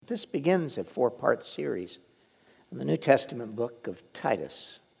This begins a 4-part series in the New Testament book of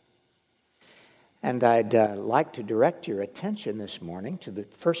Titus. And I'd like to direct your attention this morning to the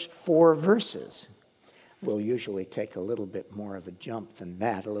first 4 verses. We'll usually take a little bit more of a jump than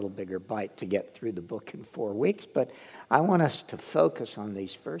that, a little bigger bite to get through the book in 4 weeks. But I want us to focus on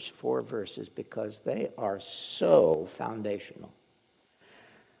these first 4 verses because they are so foundational.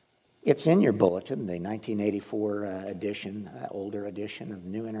 It's in your bulletin, the 1984 edition, older edition of the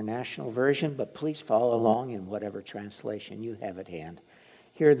New International Version, but please follow along in whatever translation you have at hand.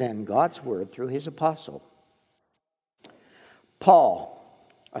 Hear then God's word through his apostle. Paul,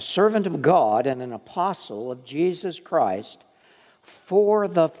 a servant of God and an apostle of Jesus Christ, for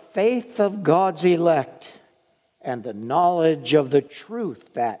the faith of God's elect and the knowledge of the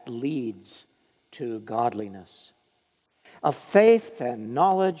truth that leads to godliness. A faith and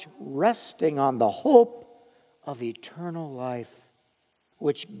knowledge resting on the hope of eternal life,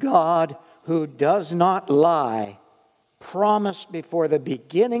 which God, who does not lie, promised before the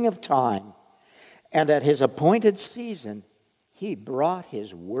beginning of time, and at his appointed season, he brought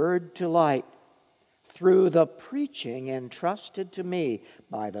his word to light through the preaching entrusted to me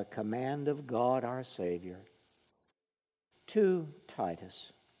by the command of God our Savior. To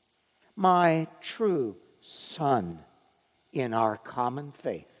Titus, my true son in our common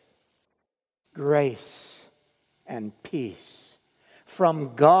faith, grace and peace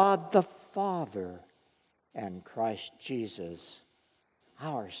from God the Father and Christ Jesus,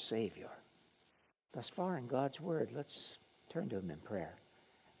 our Savior. Thus far in God's word, let's turn to him in prayer.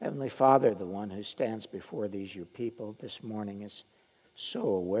 Heavenly Father, the one who stands before these your people this morning is so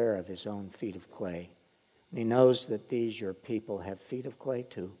aware of his own feet of clay. And he knows that these your people have feet of clay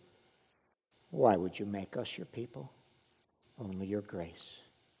too. Why would you make us your people? Only your grace.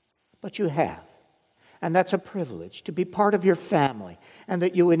 But you have. And that's a privilege to be part of your family, and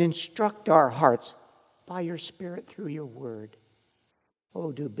that you would instruct our hearts by your Spirit through your word.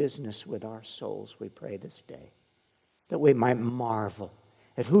 Oh, do business with our souls, we pray this day, that we might marvel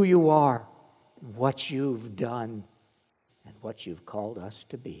at who you are, what you've done, and what you've called us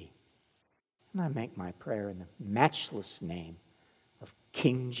to be. And I make my prayer in the matchless name of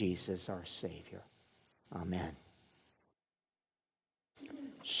King Jesus, our Savior. Amen.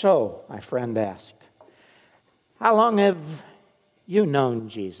 So, my friend asked, how long have you known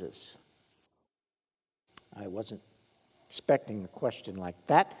Jesus? I wasn't expecting a question like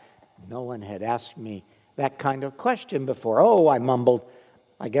that. No one had asked me that kind of question before. Oh, I mumbled,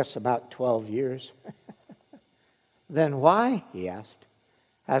 I guess about 12 years. Then why, he asked,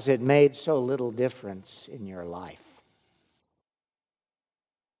 has it made so little difference in your life?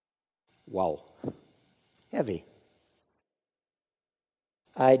 Wow, heavy.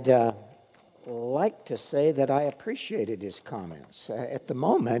 I'd like to say that I appreciated his comments. At the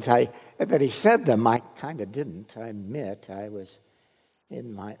moment that he said them, I kind of didn't. I admit I was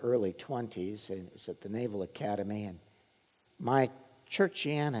in my early 20s. It was at the Naval Academy, and my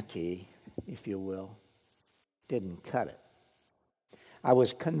churchianity, if you will, didn't cut it. I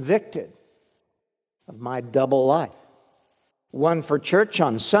was convicted of my double life. One for church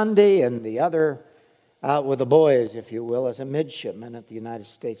on Sunday and the other out with the boys, if you will, as a midshipman at the United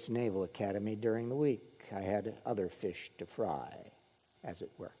States Naval Academy during the week. I had other fish to fry, as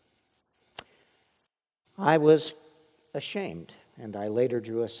it were. I was ashamed, and I later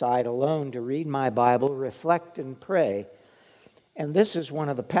drew aside alone to read my Bible, reflect, and pray. And this is one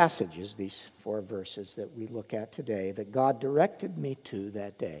of the passages, these 4 verses that we look at today, that God directed me to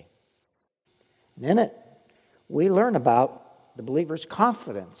that day. And in it, we learn about the believer's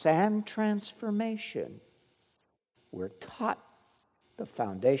confidence and transformation. We're taught the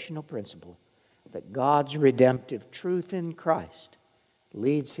foundational principle that God's redemptive truth in Christ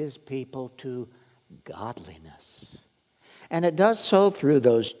leads his people to godliness. And it does so through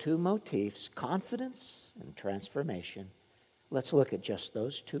those 2 motifs, confidence and transformation. Let's look at just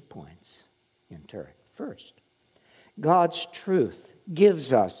those 2 points in turn. First, God's truth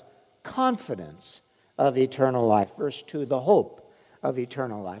gives us confidence of eternal life. Verse 2, the hope of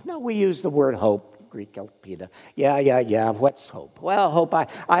eternal life. Now, we use the word hope, Greek elpida. Yeah. What's hope? Well, hope.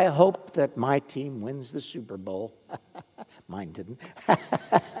 I hope that my team wins the Super Bowl. Mine didn't.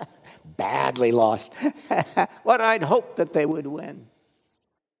 Badly lost. What I'd hope that they would win.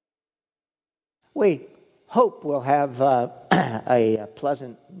 We hope we'll have a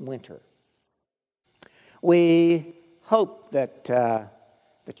pleasant winter. We hope that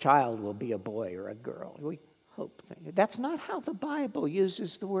the child will be a boy or a girl. We hope. That's not how the Bible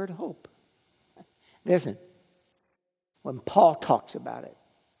uses the word hope. It isn't. When Paul talks about it,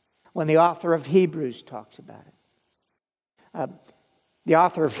 when the author of Hebrews talks about it, The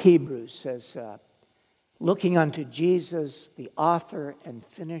author of Hebrews says, looking unto Jesus, the author and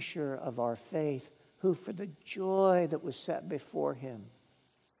finisher of our faith, who for the joy that was set before him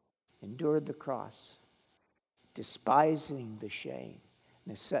endured the cross, despising the shame,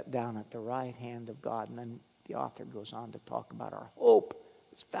 and is set down at the right hand of God. And then the author goes on to talk about our hope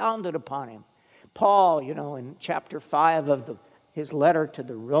is founded upon him. Paul, in chapter 5 of his letter to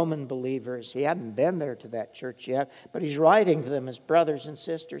the Roman believers, he hadn't been there to that church yet, but he's writing to them as brothers and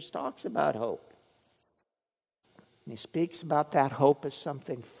sisters, talks about hope. And he speaks about that hope as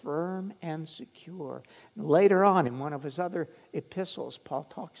something firm and secure. And later on, in one of his other epistles, Paul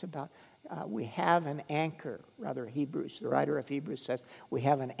talks about we have an anchor. Rather, Hebrews, the writer of Hebrews says, we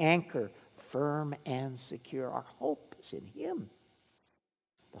have an anchor firm and secure. Our hope is in him.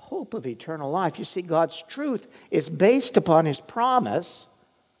 The hope of eternal life. You see, God's truth is based upon his promise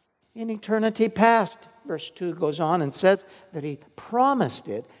in eternity past. Verse 2 goes on and says that he promised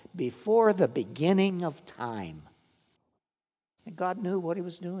it before the beginning of time. And God knew what he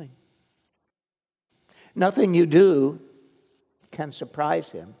was doing. Nothing you do can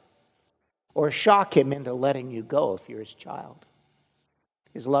surprise him or shock him into letting you go if you're his child.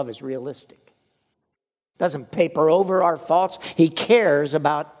 His love is realistic. Doesn't paper over our faults. He cares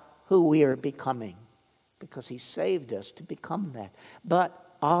about who we are becoming because he saved us to become that.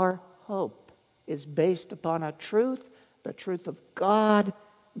 But our hope is based upon a truth, the truth of God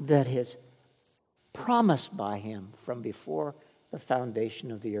that is promised by him from before the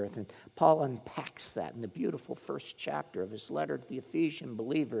foundation of the earth. And Paul unpacks that in the beautiful first chapter of his letter to the Ephesian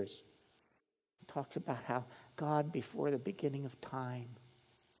believers. He talks about how God, before the beginning of time,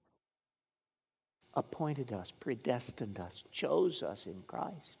 appointed us, predestined us, chose us in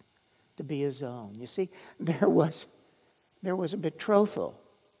Christ to be his own. You see, there was a betrothal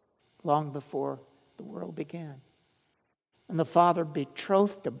long before the world began. And the Father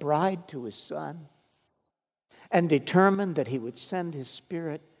betrothed a bride to his Son and determined that he would send his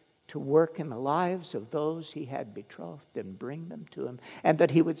Spirit to work in the lives of those he had betrothed and bring them to him, and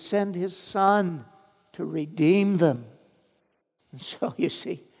that he would send his Son to redeem them. And so, you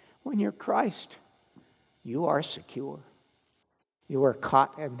see, when you're Christ, you are secure. You are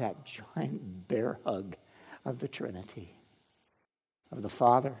caught in that giant bear hug of the Trinity, of the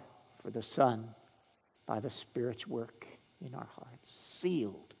Father for the Son, by the Spirit's work in our hearts,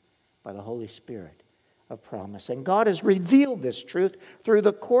 sealed by the Holy Spirit of promise. And God has revealed this truth through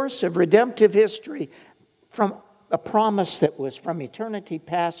the course of redemptive history, from a promise that was from eternity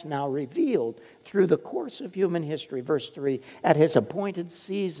past, now revealed through the course of human history. Verse 3, at his appointed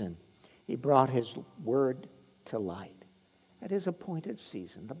season, he brought his word to light. At his appointed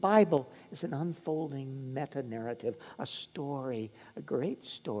season. The Bible is an unfolding meta-narrative, a story, a great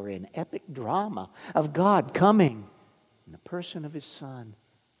story, an epic drama of God coming in the person of his Son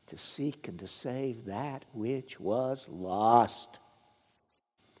to seek and to save that which was lost.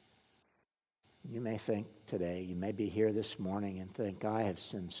 You may think today, you may be here this morning and think, I have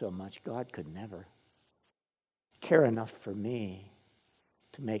sinned so much, God could never care enough for me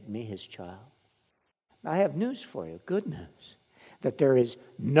to make me his child. I have news for you, good news, that there is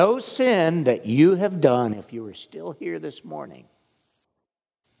no sin that you have done, if you are still here this morning,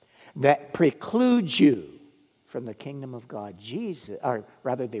 that precludes you from the kingdom of God. Jesus, or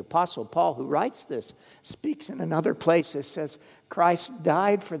rather the Apostle Paul, who writes this, speaks in another place. It says, Christ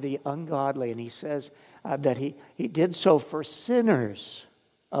died for the ungodly, and he says that he did so for sinners,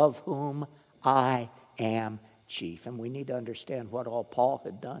 of whom I am chief. And we need to understand what all Paul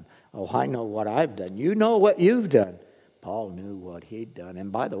had done. Oh, I know what I've done. You know what you've done. Paul knew what he'd done.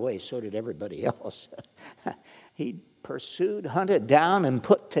 And by the way, so did everybody else. He pursued, hunted down, and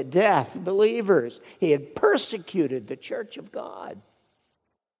put to death believers. He had persecuted the church of God.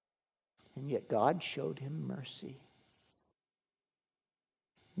 And yet God showed him mercy.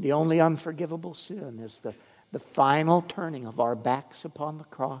 The only unforgivable sin is the final turning of our backs upon the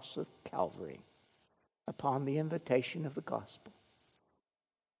cross of Calvary, upon the invitation of the gospel.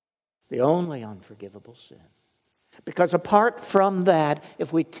 The only unforgivable sin. Because apart from that,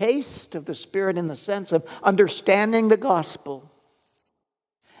 if we taste of the Spirit in the sense of understanding the gospel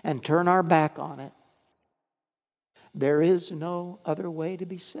and turn our back on it, there is no other way to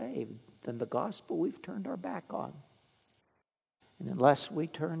be saved than the gospel we've turned our back on. And unless we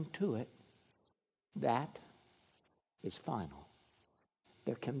turn to it, that is final.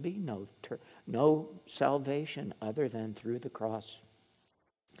 There can be no salvation other than through the cross.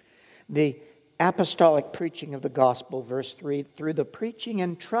 The apostolic preaching of the gospel, verse 3, through the preaching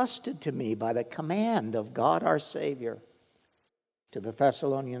entrusted to me by the command of God our Savior. To the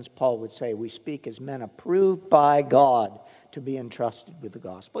Thessalonians, Paul would say, we speak as men approved by God to be entrusted with the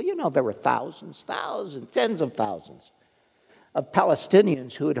gospel. You know, there were thousands, tens of thousands of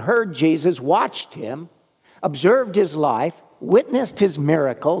Palestinians who had heard Jesus, watched him, observed his life, witnessed his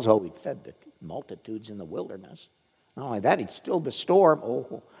miracles. Oh, he'd fed the multitudes in the wilderness. Not only that, he'd stilled the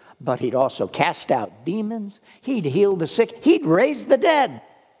storm, but he'd also cast out demons. He'd healed the sick. He'd raised the dead.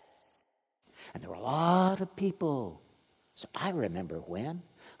 And there were a lot of people. So I remember when.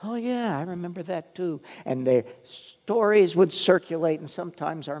 Oh, yeah, I remember that too. And the stories would circulate, and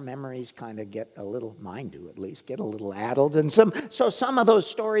sometimes our memories kind of get a little, mine do at least, get a little addled. And so some of those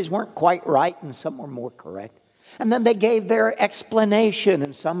stories weren't quite right, and some were more correct. And then they gave their explanation,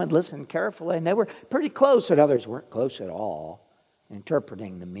 and some had listened carefully, and they were pretty close, and others weren't close at all,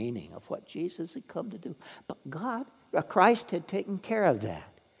 interpreting the meaning of what Jesus had come to do. But Christ had taken care of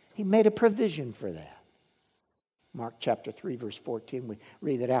that. He made a provision for that. Mark chapter 3, verse 14, we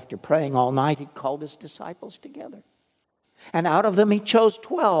read that after praying all night, he called his disciples together. And out of them he chose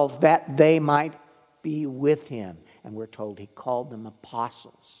 12 that they might be with him. And we're told he called them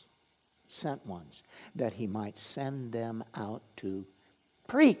apostles, sent ones, that he might send them out to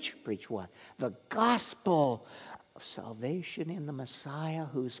preach. Preach what? The gospel of salvation in the Messiah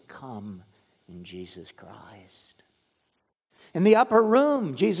who's come in Jesus Christ. In the upper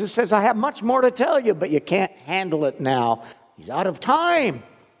room, Jesus says, I have much more to tell you, but you can't handle it now. He's out of time.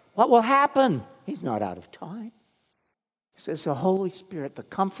 What will happen? He's not out of time. He says, the Holy Spirit, the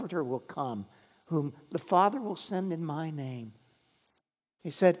Comforter, will come, whom the Father will send in my name. He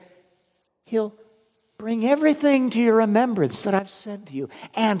said, he'll bring everything to your remembrance that I've said to you,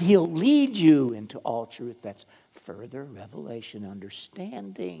 and he'll lead you into all truth. That's further revelation,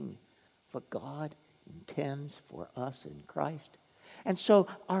 understanding what God intends for us in Christ. And so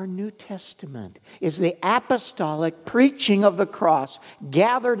our New Testament is the apostolic preaching of the cross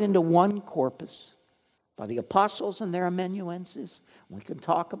gathered into one corpus by the apostles and their amanuenses. We can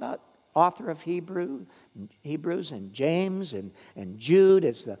talk about author of Hebrews and James and Jude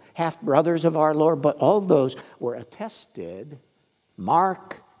as the half-brothers of our Lord, but all those were attested.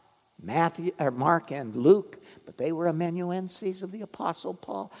 Mark and Luke, but they were amanuenses of the Apostle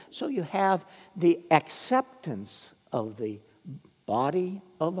Paul. So you have the acceptance of the body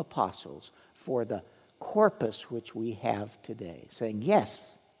of apostles for the corpus which we have today, saying,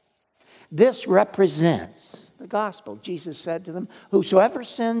 yes, this represents the gospel. Jesus said to them, whosoever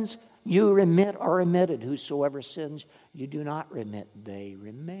sins you remit are remitted. Whosoever sins you do not remit, they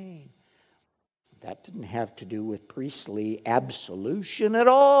remain. That didn't have to do with priestly absolution at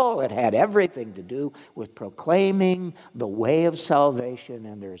all. It had everything to do with proclaiming the way of salvation,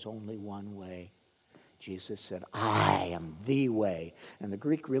 and there's only one way. Jesus said, I am the way. And the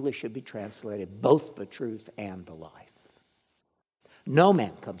Greek really should be translated, both the truth and the life. No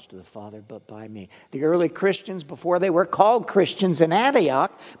man comes to the Father but by me. The early Christians, before they were called Christians in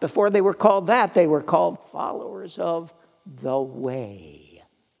Antioch, before they were called that, they were called followers of the way.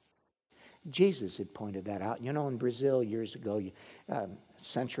 Jesus had pointed that out. You know, in Brazil years ago, a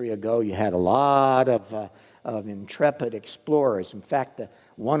century ago, you had a lot of intrepid explorers. In fact,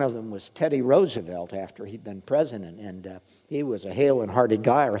 one of them was Teddy Roosevelt after he'd been president. And he was a hale and hearty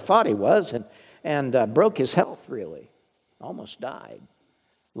guy, or thought he was, and broke his health, really. Almost died.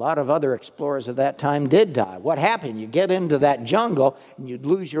 A lot of other explorers of that time did die. What happened? You get into that jungle and you'd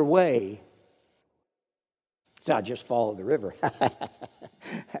lose your way. So I just follow the river.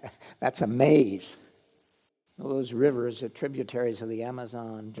 That's a maze. Those rivers, the tributaries of the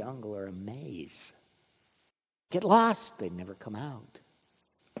Amazon jungle, are a maze. Get lost, they'd never come out.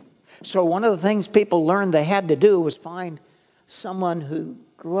 So one of the things people learned they had to do was find someone who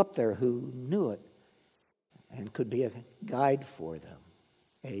grew up there, who knew it, and could be a guide for them,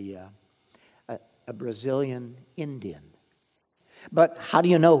 a Brazilian Indian. But how do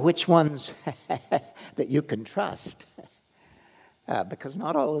you know which ones that you can trust? Because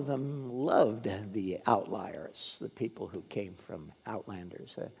not all of them loved the outliers, the people who came from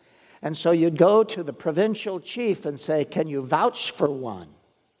outlanders. And so you'd go to the provincial chief and say, can you vouch for one?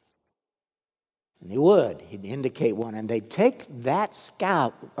 And he would. He'd indicate one. And they'd take that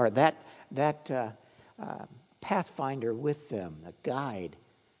scout or that pathfinder with them, a guide.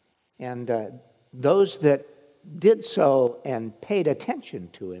 And those that did so and paid attention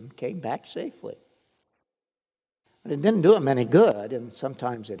to him came back safely. But it didn't do them any good, and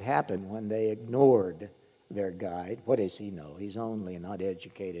sometimes it happened when they ignored their guide. What does he know? He's only an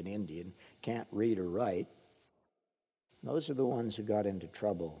uneducated Indian, can't read or write. Those are the ones who got into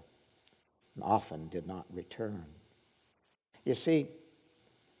trouble and often did not return. You see,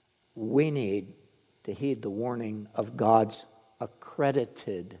 we need to heed the warning of God's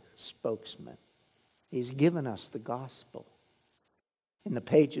accredited spokesman. He's given us the gospel. in the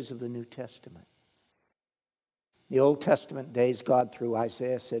pages of the New Testament. The Old Testament days, God through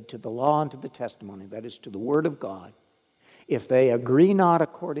Isaiah said, to the law and to the testimony, that is to the word of God, if they agree not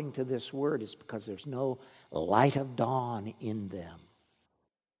according to this word, it's because there's no light of dawn in them.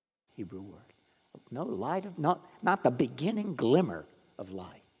 Hebrew word. No light of, not the beginning glimmer of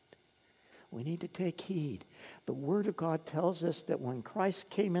light. We need to take heed. The Word of God tells us that when Christ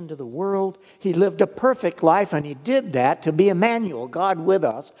came into the world, He lived a perfect life, and He did that to be Emmanuel, God with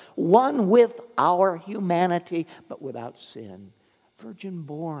us, one with our humanity, but without sin. Virgin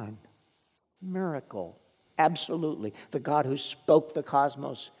born. Miracle. Absolutely. The God who spoke the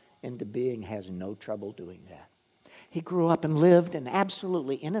cosmos into being has no trouble doing that. He grew up and lived an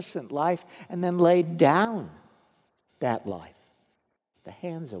absolutely innocent life and then laid down that life at the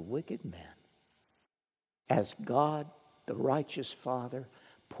hands of wicked men. As God, the righteous Father,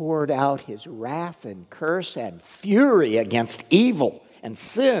 poured out His wrath and curse and fury against evil and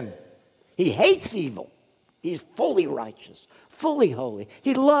sin. He hates evil. He's fully righteous, fully holy.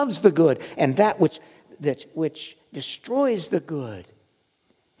 He loves the good, and that which destroys the good,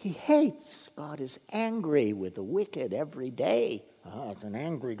 He hates. God is angry with the wicked every day. It's an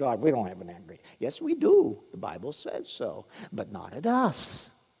angry God. We don't have an angry. Yes, we do. The Bible says so, but not at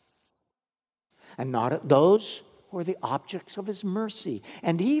us. And not at those who are the objects of His mercy,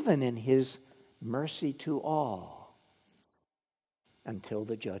 and even in His mercy to all, until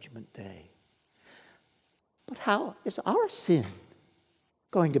the judgment day. But how is our sin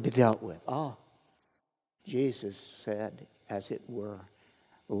going to be dealt with? Jesus said, as it were,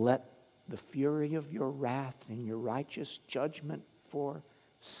 let the fury of your wrath and your righteous judgment for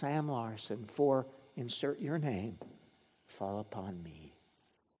Sam Larson, for insert your name, fall upon me.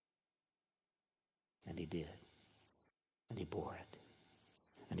 And He did. And He bore it.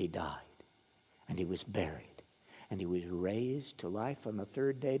 And He died. And He was buried. And He was raised to life on the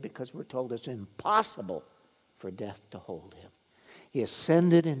third day, because we're told it's impossible for death to hold Him. He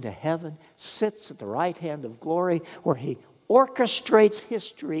ascended into heaven, sits at the right hand of glory, where He orchestrates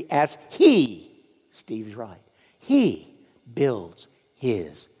history as He, Steve's right, He builds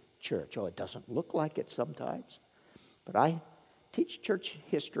His church. It doesn't look like it sometimes, but I teach church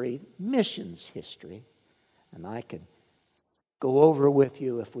history, missions history, and I can go over with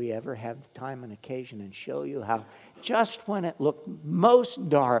you if we ever have time and occasion and show you how just when it looked most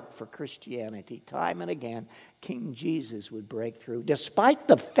dark for Christianity, time and again, King Jesus would break through. Despite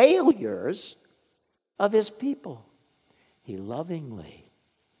the failures of His people, He lovingly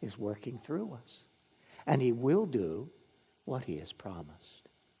is working through us, and He will do what He has promised.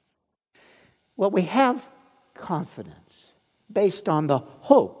 Well, we have confidence based on the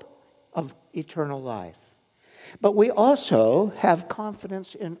hope of eternal life. But we also have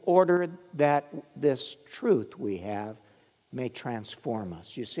confidence in order that this truth we have may transform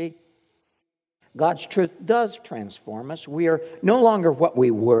us. You see, God's truth does transform us. We are no longer what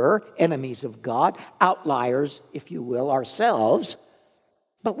we were, enemies of God, outliers, if you will, ourselves,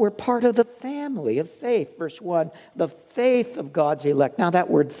 but we're part of the family of faith. Verse 1, the faith of God's elect. Now that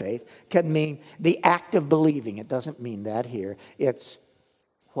word faith can mean the act of believing. It doesn't mean that here. It's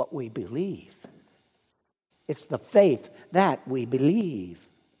what we believe. It's the faith that we believe.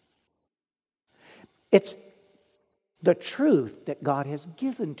 It's the truth that God has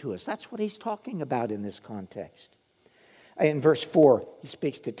given to us. That's what he's talking about in this context. In verse 4, he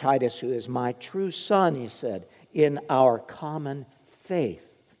speaks to Titus, who is my true son, he said, in our common faith.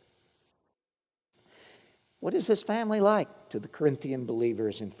 What is this family like? To the Corinthian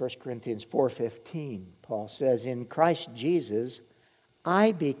believers in 1 Corinthians 4:15, Paul says, in Christ Jesus,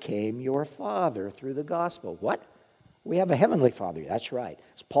 I became your father through the gospel. What? We have a heavenly father. That's right.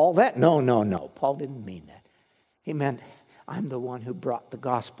 Is Paul that? No. Paul didn't mean that. He meant, I'm the one who brought the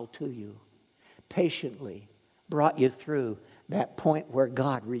gospel to you, patiently brought you through that point where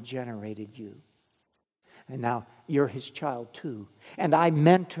God regenerated you. And now you're his child too. And I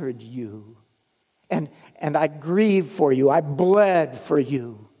mentored you. And I grieved for you. I bled for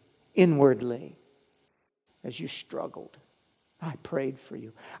you inwardly as you struggled. I prayed for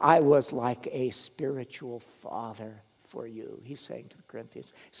you. I was like a spiritual father for you. He's saying to the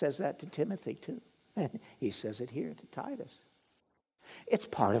Corinthians. He says that to Timothy too. And he says it here to Titus. It's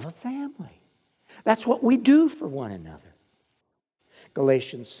part of a family. That's what we do for one another.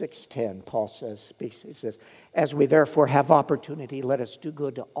 Galatians 6:10, Paul speaks, he says, as we therefore have opportunity, let us do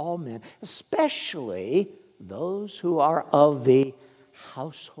good to all men, especially those who are of the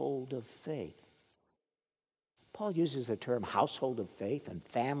household of faith. Paul uses the term household of faith and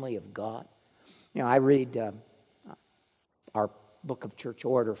family of God. You know, I read our book of church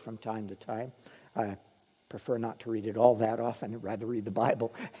order from time to time. prefer not to read it all that often. I'd rather read the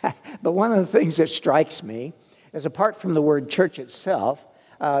Bible. But one of the things that strikes me is, apart from the word church itself,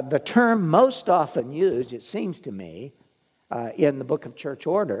 the term most often used, it seems to me, in the book of church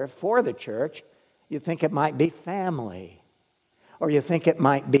order for the church, you think it might be family, or you think it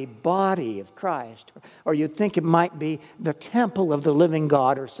might be body of Christ, or you think it might be the temple of the living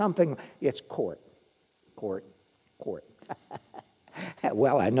God, or something. It's court.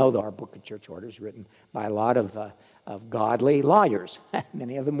 Well, I know that our book of church order is written by a lot of godly lawyers.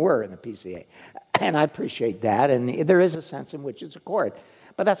 Many of them were in the PCA. And I appreciate that. And there is a sense in which it's a court.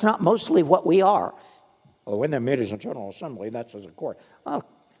 But that's not mostly what we are. Well, when they're meetings in General Assembly, that's as a court. Oh,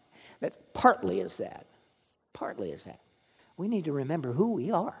 that partly is that. Partly is that. We need to remember who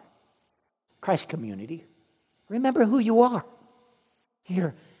we are. Christ community. Remember who you are.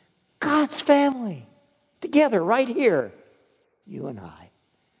 You're God's family. Together, right here. You and I.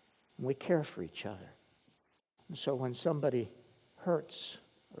 And we care for each other. And so when somebody hurts,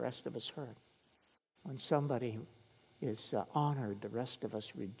 the rest of us hurt. When somebody is honored, the rest of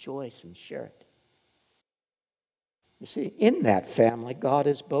us rejoice and share it. You see, in that family, God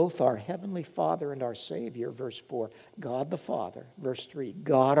is both our heavenly Father and our Savior. Verse 4, God the Father. Verse 3,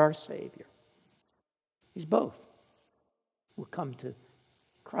 God our Savior. He's both. We'll come to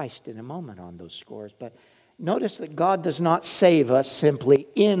Christ in a moment on those scores. But notice that God does not save us simply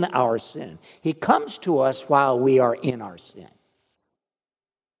in our sin. He comes to us while we are in our sin.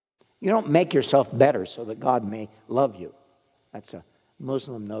 You don't make yourself better so that God may love you. That's a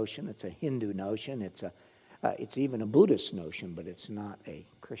Muslim notion. It's a Hindu notion. It's even a Buddhist notion, but it's not a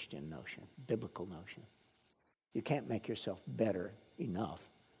Christian notion, biblical notion. You can't make yourself better enough,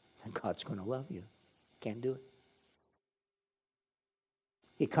 and God's going to love you. Can't do it.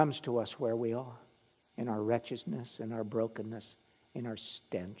 He comes to us where we are, in our wretchedness, in our brokenness, in our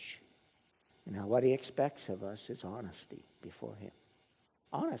stench. And now what He expects of us is honesty before Him.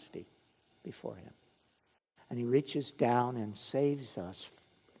 Honesty before Him. And He reaches down and saves us,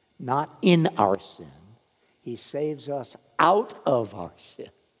 not in our sin. He saves us out of our sin.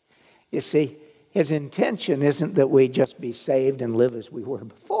 You see, His intention isn't that we just be saved and live as we were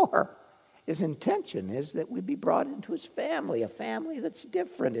before. His intention is that we be brought into His family, a family that's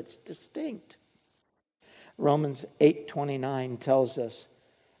different, it's distinct. Romans 8:29 tells us,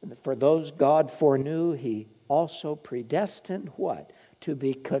 for those God foreknew, He also predestined what? To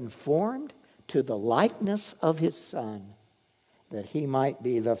be conformed to the likeness of His Son, that He might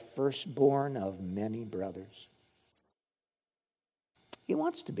be the firstborn of many brothers. He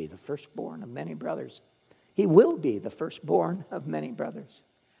wants to be the firstborn of many brothers. He will be the firstborn of many brothers.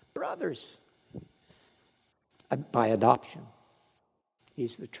 Brothers. By adoption.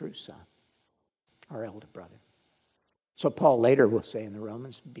 He's the true son. Our elder brother. So Paul later will say in the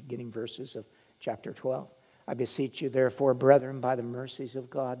Romans, beginning verses of chapter 12, I beseech you, therefore, brethren, by the mercies of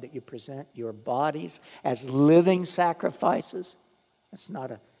God, that you present your bodies as living sacrifices. That's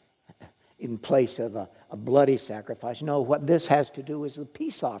not in place of a bloody sacrifice. No, what this has to do is the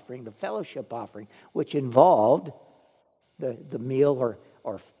peace offering, the fellowship offering, which involved the meal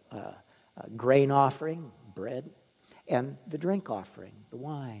or grain offering, bread, and the drink offering, the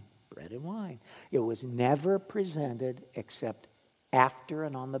wine, bread and wine. It was never presented except after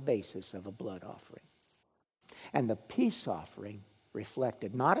and on the basis of a blood offering. And the peace offering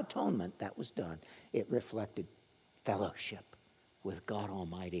reflected not atonement, that was done. It reflected fellowship with God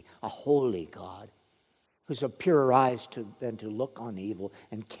Almighty, a holy God who's of purer eyes than to look on evil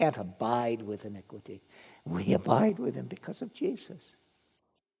and can't abide with iniquity. We abide with Him because of Jesus.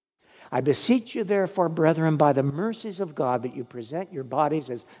 I beseech you, therefore, brethren, by the mercies of God, that you present your bodies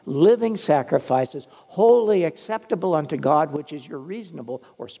as living sacrifices, wholly acceptable unto God, which is your reasonable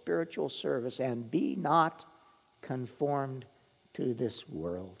or spiritual service, and be not conformed to this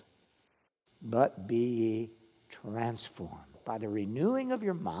world, but be ye transformed by the renewing of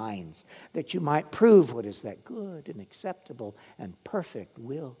your minds, that you might prove what is that good and acceptable and perfect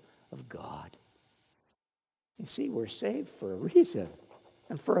will of God. You see, we're saved for a reason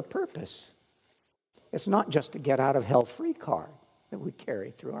and for a purpose. It's not just to get out of hell free card that we carry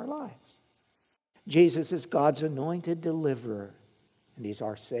through our lives. Jesus is God's anointed deliverer, and He's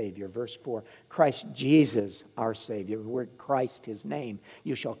our Savior. Verse 4, Christ Jesus, our Savior. The word Christ, His name.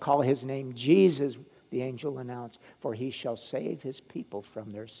 You shall call His name Jesus, the angel announced, for He shall save His people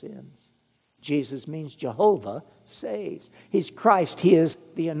from their sins. Jesus means Jehovah saves. He's Christ. He is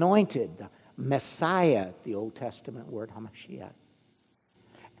the anointed, the Messiah, the Old Testament word, Hamashiach.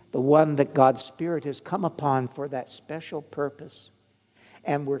 The one that God's Spirit has come upon for that special purpose.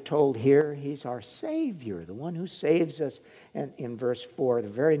 And we're told here he's our Savior, the one who saves us. And in verse 4, the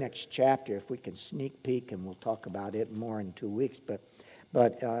very next chapter, if we can sneak peek, and we'll talk about it more in 2 weeks, but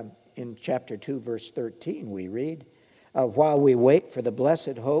in chapter 2, verse 13, we read, while we wait for the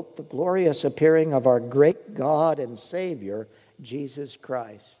blessed hope, the glorious appearing of our great God and Savior, Jesus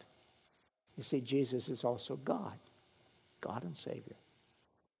Christ. You see, Jesus is also God and Savior.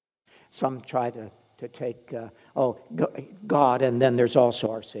 Some try to take, God, and then there's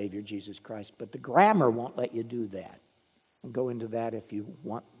also our Savior, Jesus Christ. But the grammar won't let you do that. I'll go into that if you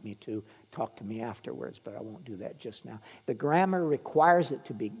want me to. Talk to me afterwards, but I won't do that just now. The grammar requires it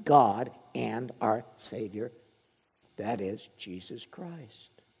to be God and our Savior. That is Jesus Christ.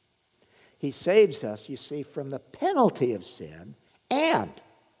 He saves us, you see, from the penalty of sin and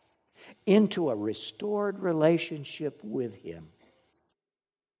into a restored relationship with Him.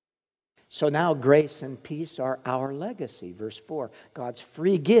 So now grace and peace are our legacy. Verse 4, God's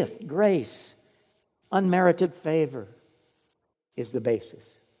free gift, grace, unmerited favor is the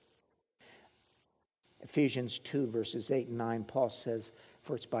basis. Ephesians 2, verses 8 and 9, Paul says,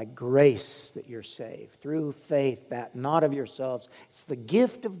 for it's by grace that you're saved, through faith, that not of yourselves. It's the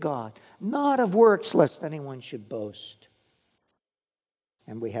gift of God, not of works, lest anyone should boast.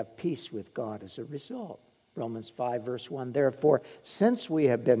 And we have peace with God as a result. Romans 5, verse 1, therefore, since we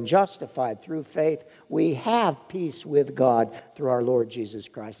have been justified through faith, we have peace with God through our Lord Jesus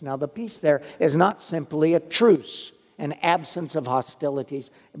Christ. Now, the peace there is not simply a truce, an absence of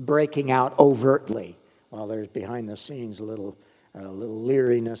hostilities breaking out overtly. Well, there's behind the scenes a little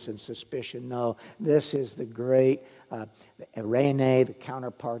leeriness and suspicion. No, this is the great eirene, the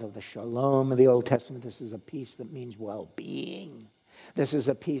counterpart of the shalom of the Old Testament. This is a peace that means well-being. This is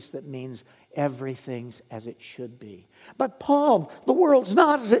a peace that means everything's as it should be. But Paul, the world's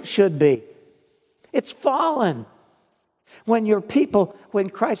not as it should be. It's fallen. When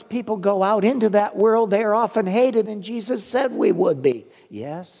Christ's people go out into that world, they are often hated, and Jesus said we would be.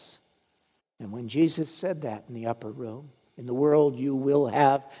 Yes. And when Jesus said that in the upper room, in the world you will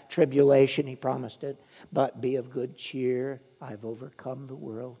have tribulation, he promised it, but be of good cheer, I've overcome the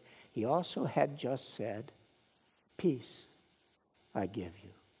world. He also had just said, peace I give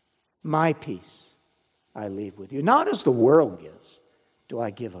you. My peace I leave with you. Not as the world gives, do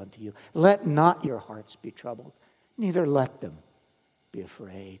I give unto you. Let not your hearts be troubled, neither let them be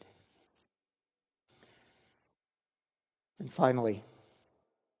afraid. And finally,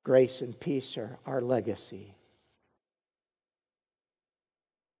 grace and peace are our legacy.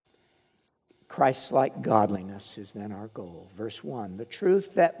 Christ-like godliness is then our goal. Verse 1, the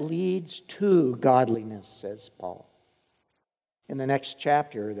truth that leads to godliness, says Paul. In the next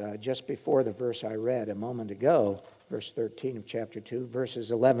chapter, just before the verse I read a moment ago, verse 13 of chapter 2, verses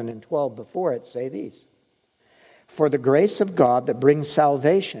 11 and 12 before it say these. For the grace of God that brings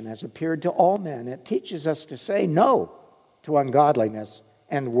salvation has appeared to all men. It teaches us to say no to ungodliness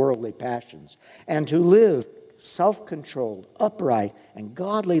and worldly passions, and to live self-controlled, upright, and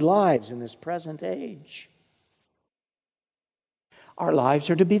godly lives in this present age. Our lives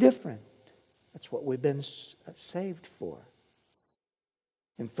are to be different. That's what we've been saved for.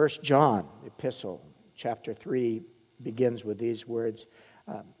 In 1 John, the epistle, chapter 3, begins with these words,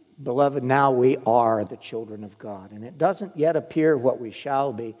 Beloved, now we are the children of God, and it doesn't yet appear what we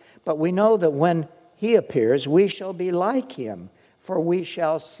shall be, but we know that when he appears, we shall be like him, for we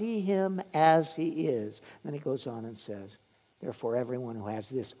shall see him as he is. Then he goes on and says, therefore everyone who has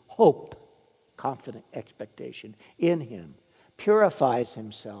this hope, confident expectation in him, purifies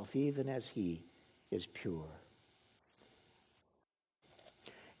himself even as he is pure.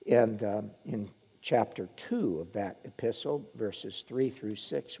 And in chapter 2 of that epistle, verses 3 through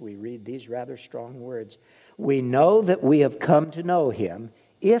 6, we read these rather strong words. We know that we have come to know him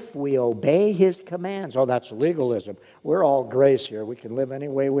if we obey his commands. Oh, that's legalism. We're all grace here. We can live any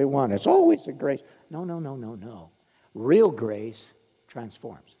way we want. It's always a grace. No. Real grace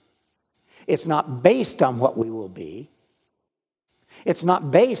transforms. It's not based on what we will be. It's not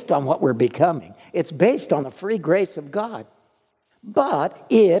based on what we're becoming. It's based on the free grace of God. But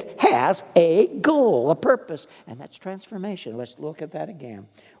it has a goal, a purpose, and that's transformation. Let's look at that again.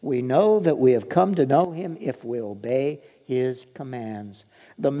 We know that we have come to know him if we obey his commands.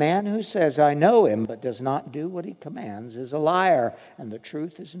 The man who says, I know him, but does not do what he commands is a liar, and the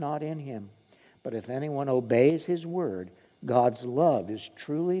truth is not in him. But if anyone obeys his word, God's love is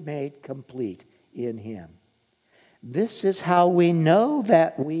truly made complete in him. This is how we know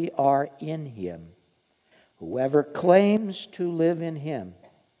that we are in him. Whoever claims to live in him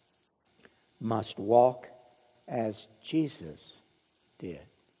must walk as Jesus did.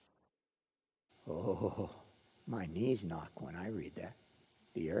 Oh, my knees knock when I read that.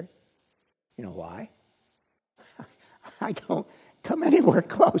 the earth. You know why? I don't come anywhere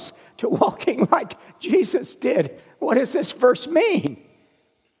close to walking like Jesus did. What does this verse mean?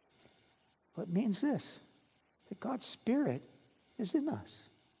 Well, it means this, that God's Spirit is in us.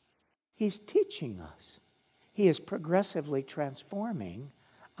 He's teaching us. He is progressively transforming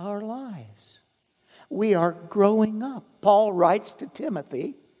our lives. We are growing up. Paul writes to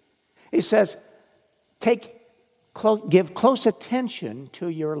Timothy, he says, give close attention to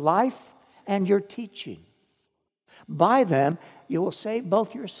your life and your teaching. By them, you will save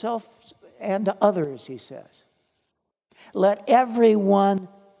both yourself and others, he says. Let everyone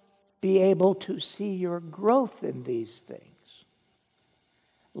be able to see your growth in these things.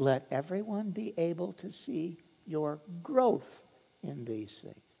 Let everyone be able to see your growth in these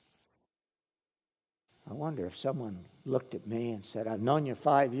things. I wonder if someone looked at me and said, I've known you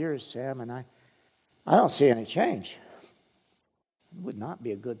 5 years, Sam, and I don't see any change. It would not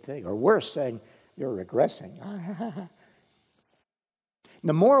be a good thing. Or worse, saying, you're regressing.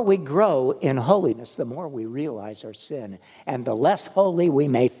 The more we grow in holiness, the more we realize our sin, and the less holy we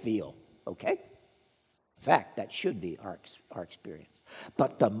may feel. Okay? In fact, that should be our experience.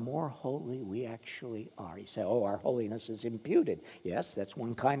 But the more holy we actually are. You say, our holiness is imputed. Yes, that's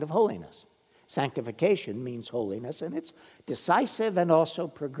one kind of holiness. Sanctification means holiness, and it's decisive and also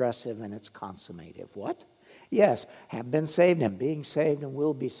progressive, and it's consummative. What? Yes, have been saved and being saved and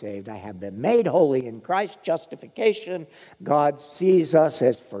will be saved. I have been made holy in Christ's justification. God sees us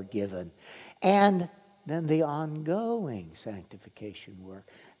as forgiven. And then the ongoing sanctification work,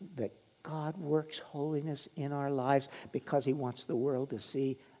 that God works holiness in our lives because he wants the world to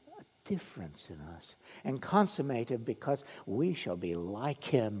see a difference in us. And consummative because we shall be like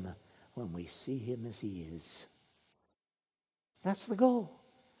him when we see him as he is. That's the goal.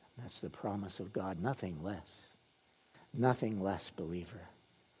 That's the promise of God, nothing less. Nothing less, believer.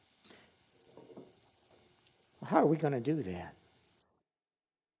 How are we going to do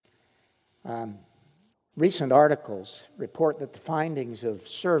that? Recent articles report that the findings of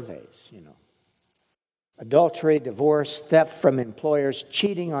surveys, adultery, divorce, theft from employers,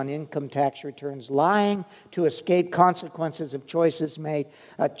 cheating on income tax returns, lying to escape consequences of choices made,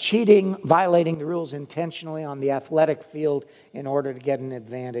 cheating, violating the rules intentionally on the athletic field in order to get an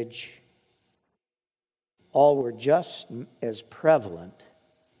advantage. All were just as prevalent,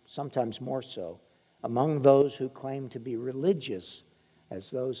 sometimes more so, among those who claim to be religious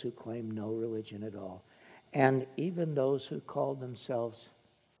as those who claim no religion at all, and even those who call themselves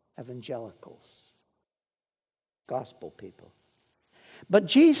evangelicals, gospel people. But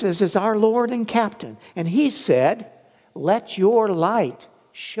Jesus is our Lord and Captain, and he said, let your light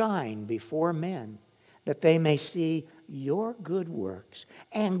shine before men, that they may see your good works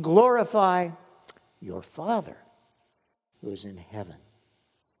and glorify your Father who is in heaven.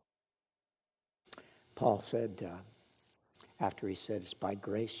 Paul said, after he said, it's by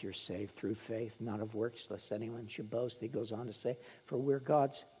grace you're saved through faith, not of works, lest anyone should boast. He goes on to say, for we're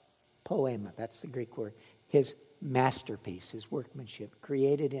God's poema, that's the Greek word, his masterpiece, his workmanship,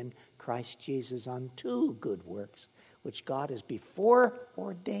 created in Christ Jesus unto good works, which God has before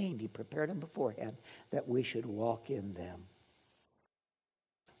ordained. He prepared them beforehand that we should walk in them.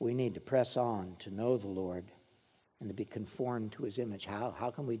 We need to press on to know the Lord and to be conformed to his image.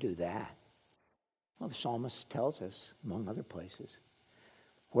 How can we do that? Well, the psalmist tells us, among other places,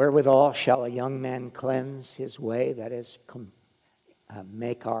 wherewithal shall a young man cleanse his way, that is,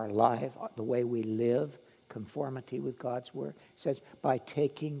 make our life, the way we live, conformity with God's word. It says, by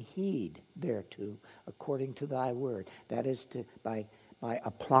taking heed thereto, according to thy word. That is, by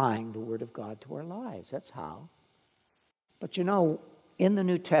applying the word of God to our lives. That's how. But in the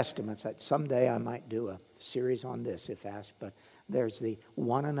New Testament, someday I might do a series on this if asked, but there's the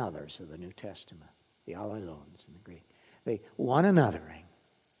one another's of the New Testament, the allelons in the Greek, the one anothering.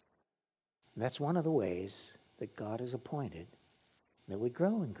 That's one of the ways that God has appointed that we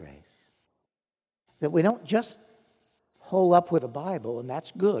grow in grace. That we don't just hold up with the Bible, and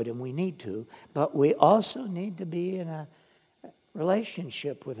that's good, and we need to, but we also need to be in a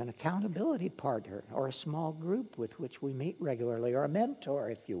relationship with an accountability partner or a small group with which we meet regularly, or a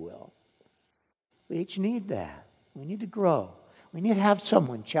mentor, if you will. We each need that. We need to grow. We need to have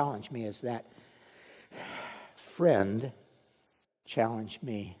someone challenge me as that friend challenged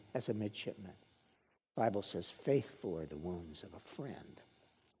me as a midshipman. The Bible says, faithful are the wounds of a friend.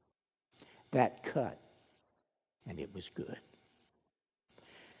 That cut, and it was good.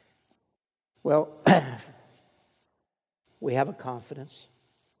 Well, we have a confidence,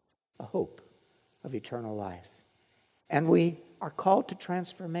 a hope of eternal life. And we are called to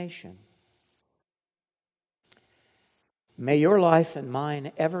transformation. May your life and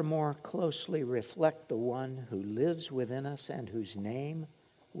mine ever more closely reflect the one who lives within us and whose name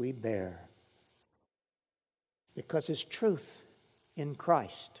we bear. Because his truth in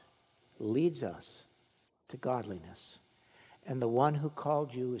Christ leads us to godliness. And the one who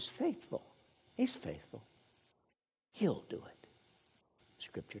called you is faithful. He's faithful. He'll do it.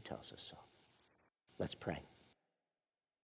 Scripture tells us so. Let's pray.